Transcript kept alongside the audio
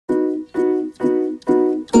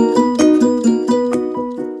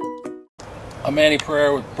I'm Manny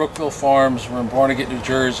Pereira with Brookville Farms. We're in Barnegat, New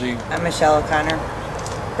Jersey. I'm Michelle O'Connor,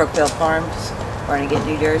 Brookville Farms, Barnegat,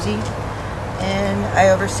 New Jersey. And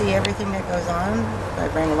I oversee everything that goes on. I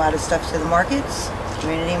bring a lot of stuff to the markets,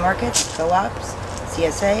 community markets, co-ops,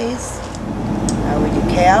 CSAs. We do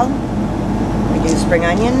kale, we do spring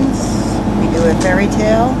onions, we do a fairy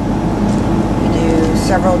tale, we do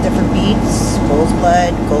several different beets, bull's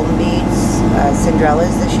blood, golden beets,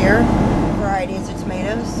 Cinderellas this year. Varieties of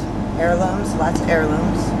tomatoes, heirlooms, lots of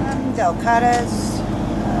heirlooms, delicatas,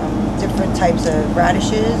 different types of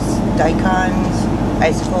radishes, daikons,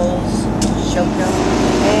 icicles, shoko,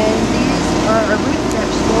 and these are our root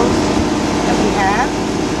vegetables that we have.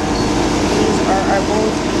 These are our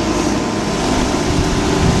bull's beets.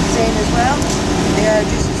 Same as well, they are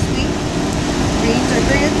just as sweet. Greens are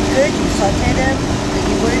good, you saute them like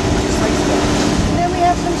you would just like spinach. And then we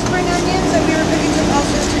have some spring onions that we were cooking some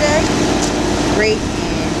also today. Great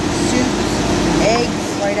in soups, eggs,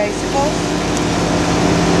 white icicles.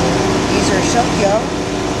 These are shokyo.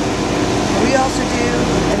 We also do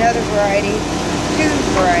another variety, two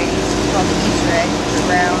varieties called the East Red, the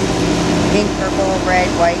brown, pink, purple, red,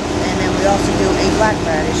 white, and then we also do a black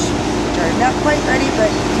radish, which are not quite ready, but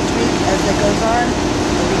each week as it goes on,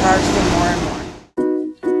 we'll be harvesting more and more.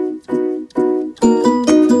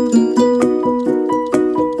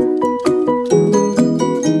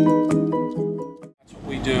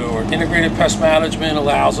 Integrated pest management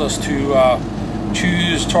allows us to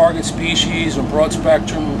choose target species and broad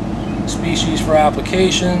spectrum species for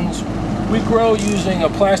applications. We grow using a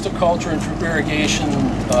plastic culture and drip irrigation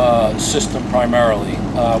system primarily.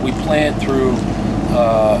 We plant through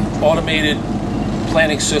automated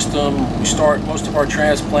planting system. We start most of our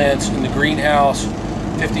transplants in the greenhouse,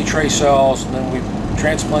 50 tray cells, and then we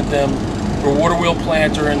transplant them through a water wheel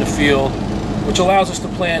planter in the field, which allows us to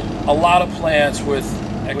plant a lot of plants with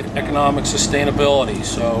economic sustainability.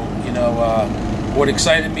 So, you know, what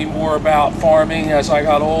excited me more about farming as I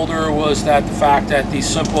got older was that the fact that these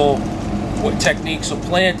simple techniques of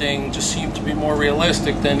planting just seemed to be more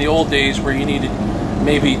realistic than the old days where you needed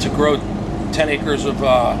maybe to grow 10 acres of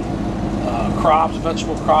crops,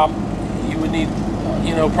 vegetable crop. You would need,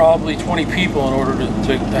 you know, probably 20 people in order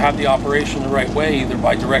to have the operation the right way, either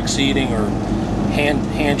by direct seeding or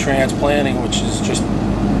hand transplanting, which is just,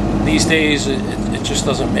 these days, it just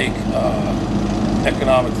doesn't make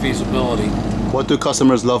economic feasibility. What do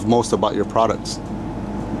customers love most about your products?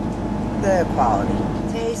 The quality,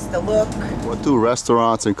 the taste, the look. What do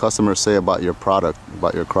restaurants and customers say about your product,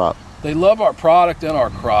 about your crop? They love our product and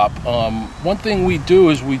our crop. One thing we do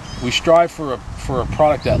is we strive for a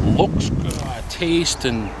product that looks good. Taste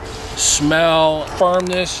and smell,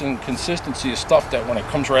 firmness and consistency is stuff that when it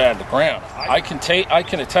comes right out of the ground, I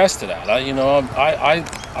can attest to that.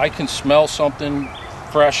 I can smell something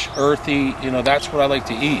fresh, earthy. You know, that's what I like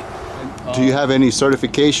to eat. Do you have any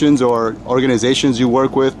certifications or organizations you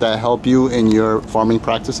work with that help you in your farming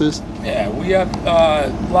practices? Yeah, we have a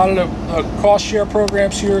lot of the cost share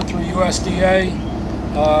programs here through USDA.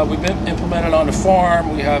 We've been implemented on the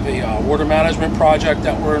farm. We have a water management project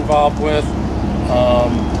that we're involved with.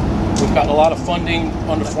 We've gotten a lot of funding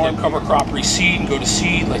on the farm, cover crop reseed and go to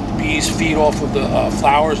seed, like the bees feed off of the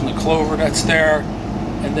flowers and the clover that's there.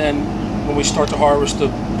 And then when we start to harvest the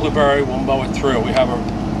blueberry, we'll mow it through. We have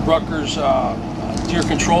a Rutgers deer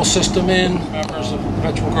control system in, members of the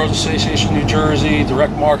Vegetable Growers Association New Jersey,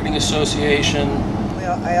 Direct Marketing Association.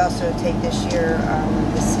 I also take this year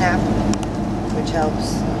the SNAP, which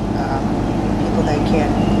helps people that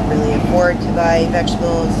can't really afford to buy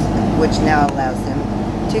vegetables, which now allows them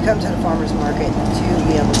to come to the farmer's market to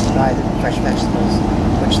be able to buy the fresh vegetables,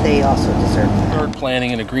 which they also deserve. We're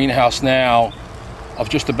planting in a greenhouse now of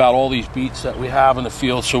just about all these beets that we have in the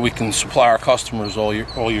field, so we can supply our customers all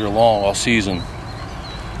year long, all season,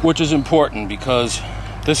 which is important because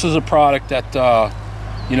this is a product that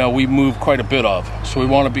you know, we move quite a bit of, so we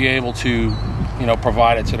want to be able to, you know,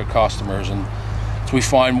 provide it to the customers. And so we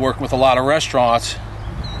find working with a lot of restaurants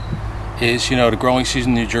is, you know, the growing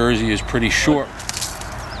season in New Jersey is pretty short.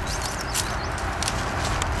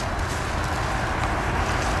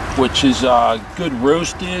 Which is good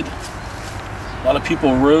roasted. A lot of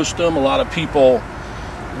people roast them. A lot of people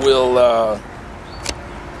will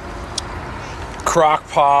crock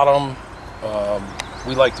pot them.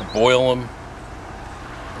 We like to boil them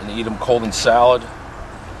and eat them cold in salad.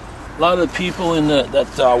 A lot of the people in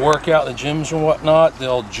that work out in the gyms and whatnot,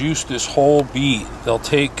 they'll juice this whole beet. They'll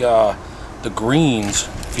take the greens.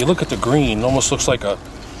 If you look at the green, it almost looks like a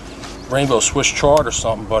rainbow Swiss chard or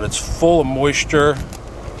something, but it's full of moisture,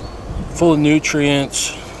 full of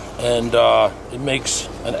nutrients, and it makes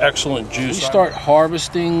an excellent juice. We start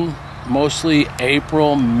harvesting mostly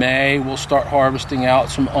April, May. We'll start harvesting out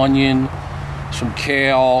some onion, some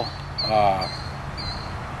kale.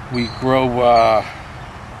 We grow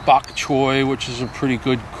bok choy, which is a pretty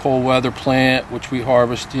good cold weather plant, which we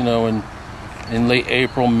harvest, you know, in late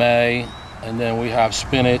April, May. And then we have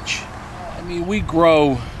spinach. I mean, we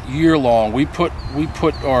grow year long. We put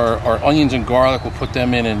our onions and garlic, we'll put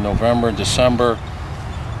them in November and December.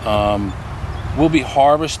 We'll be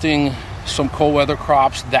harvesting some cold weather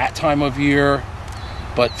crops that time of year,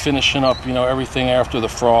 but finishing up, you know, everything after the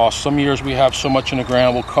frost. Some years we have so much in the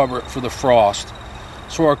ground, we'll cover it for the frost.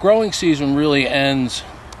 So our growing season really ends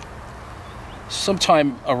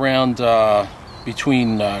sometime around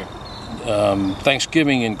between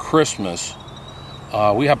Thanksgiving and Christmas.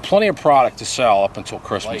 We have plenty of product to sell up until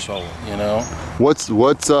Christmas, you know. What's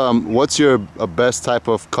your best type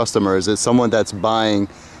of customer? Is it someone that's buying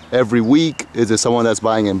every week? Is it someone that's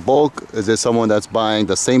buying in bulk? Is it someone that's buying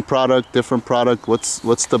the same product, different product?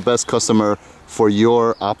 What's the best customer for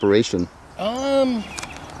your operation?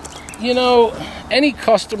 You know, any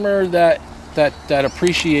customer that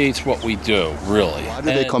appreciates what we do, really. Why do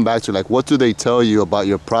they come back to you? Like, what do they tell you about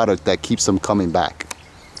your product that keeps them coming back?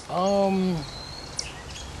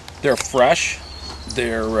 They're fresh.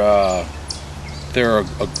 They're a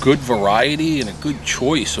good variety and a good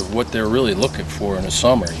choice of what they're really looking for in the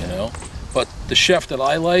summer, you know. But the chef that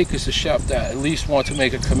I like is the chef that at least wants to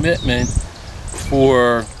make a commitment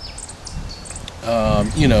for,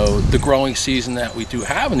 you know, the growing season that we do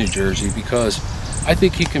have in New Jersey, because I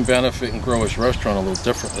think he can benefit and grow his restaurant a little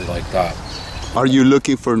differently like that. Are you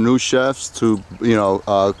looking for new chefs to, you know,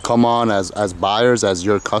 come on as buyers, as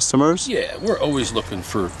your customers? Yeah, we're always looking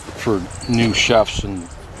for new chefs and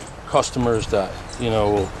customers that, you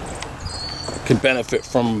know, can benefit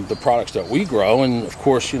from the products that we grow, and of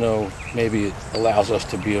course, you know, maybe it allows us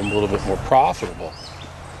to be a little bit more profitable.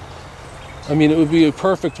 I mean, it would be a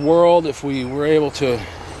perfect world if we were able to,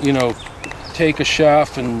 you know, take a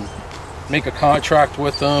chef and make a contract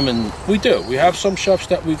with them, and we do. We have some chefs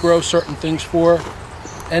that we grow certain things for,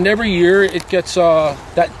 and every year it gets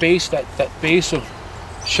that base of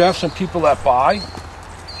chefs and people that buy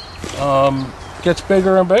gets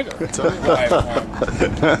bigger and bigger.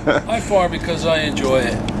 I farm because I enjoy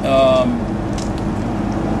it.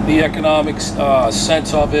 The economics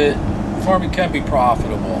sense of it, farming can be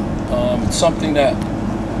profitable. It's something that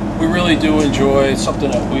we really do enjoy. It's something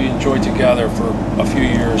that we enjoy together for a few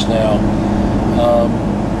years now.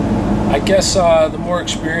 I guess the more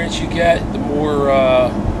experience you get, the more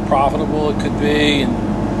profitable it could be, and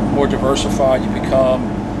the more diversified you become.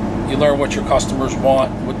 You learn what your customers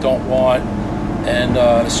want, what don't want, and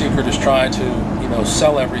the secret is trying to, you know,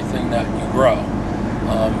 sell everything that you grow.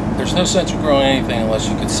 There's no sense of growing anything unless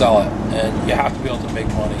you can sell it, and you have to be able to make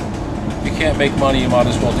money. If you can't make money, you might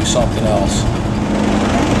as well do something else.